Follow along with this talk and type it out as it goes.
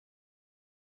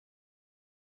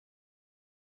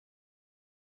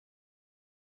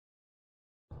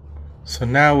So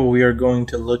now what we are going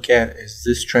to look at is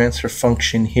this transfer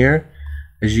function here.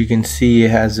 As you can see, it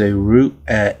has a root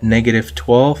at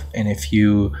 -12, and if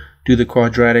you do the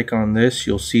quadratic on this,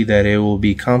 you'll see that it will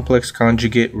be complex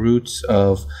conjugate roots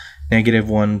of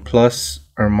 -1 plus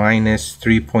or minus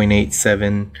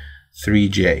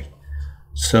 3.873j.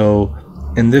 So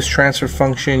in this transfer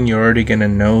function, you're already going to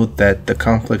know that the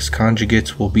complex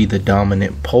conjugates will be the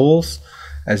dominant poles,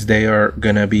 as they are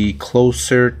going to be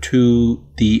closer to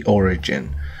the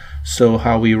origin. So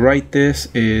how we write this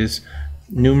is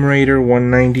numerator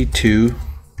 192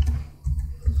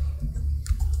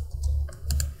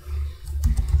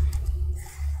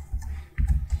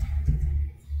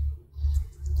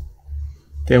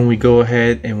 then we go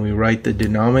ahead and we write the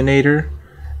denominator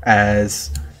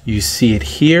as you see it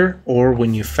here, or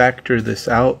when you factor this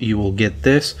out you will get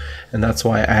this, and that's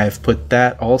why I have put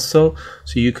that also,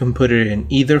 so you can put it in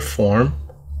either form.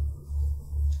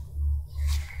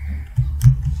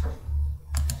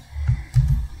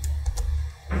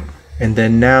 And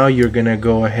then now you're gonna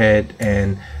go ahead,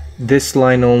 and this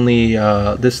line only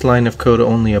this line of code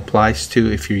only applies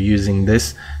to if you're using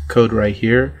this code right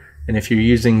here, and if you're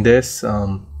using this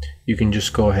you can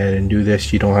just go ahead and do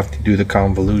this. You don't have to do the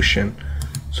convolution.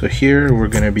 So here we're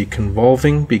going to be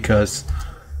convolving because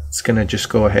it's going to just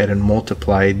go ahead and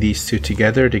multiply these two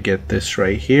together to get this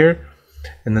right here.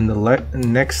 And then the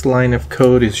next line of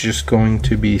code is just going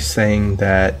to be saying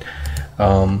that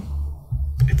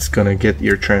it's going to get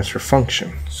your transfer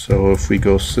function. So if we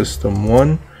go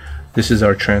system1, this is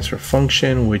our transfer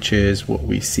function, which is what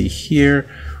we see here,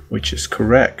 which is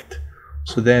correct.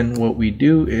 So then what we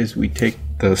do is we take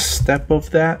the step of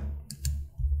that.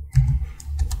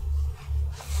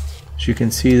 As you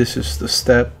can see, this is the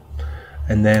step,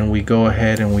 and then we go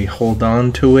ahead and we hold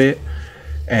on to it,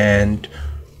 and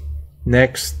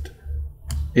next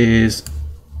is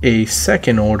a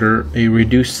second order, a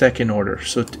reduced second order.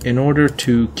 So in order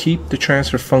to keep the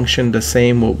transfer function the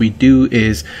same, what we do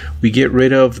is we get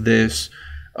rid of this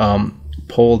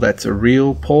pole that's a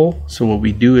real pole. So what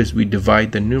we do is we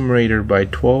divide the numerator by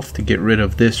 12 to get rid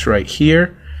of this right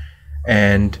here,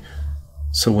 and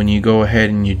so when you go ahead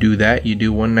and you do that, you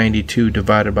do 192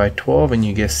 divided by 12 and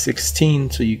you get 16.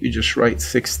 So you could just write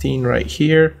 16 right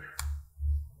here.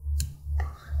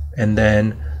 And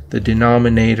then the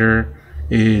denominator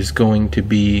is going to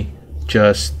be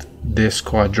just this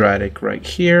quadratic right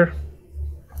here.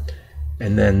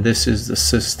 And then this is the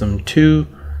system 2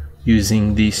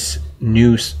 using these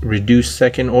new reduced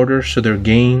second order. So their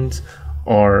gains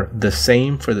are the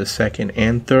same for the second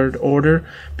and third order,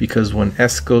 because when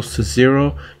s goes to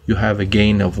 0 you have a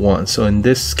gain of 1. So in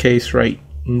this case right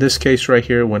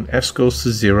here, when s goes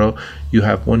to 0 you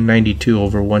have 192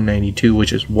 over 192,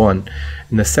 which is 1.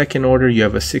 In the second order you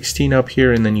have a 16 up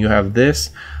here, and then you have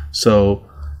this. So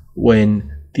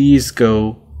when these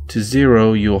go to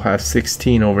 0 you'll have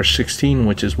 16 over 16,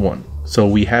 which is 1. So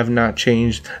we have not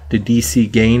changed the DC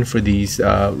gain for these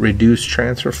reduced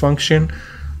transfer function,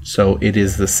 so it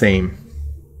is the same.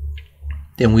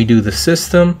 Then we do the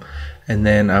system, and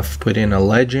then I've put in a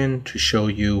legend to show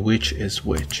you which is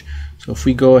which. So if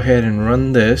we go ahead and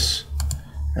run this,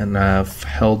 and I've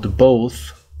held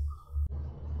both,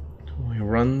 we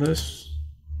run this,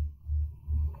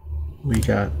 we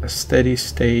got a steady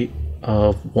state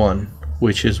of 1,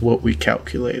 which is what we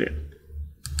calculated.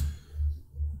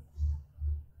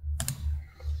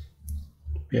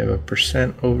 We have a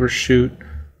percent overshoot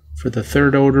for the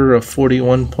third order of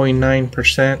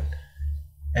 41.9%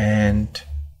 and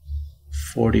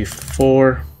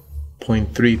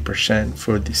 44.3%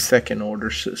 for the second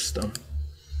order system.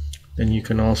 Then you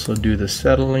can also do the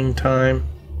settling time.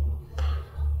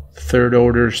 Third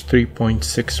order is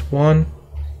 3.61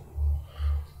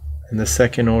 and the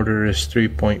second order is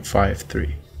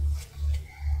 3.53.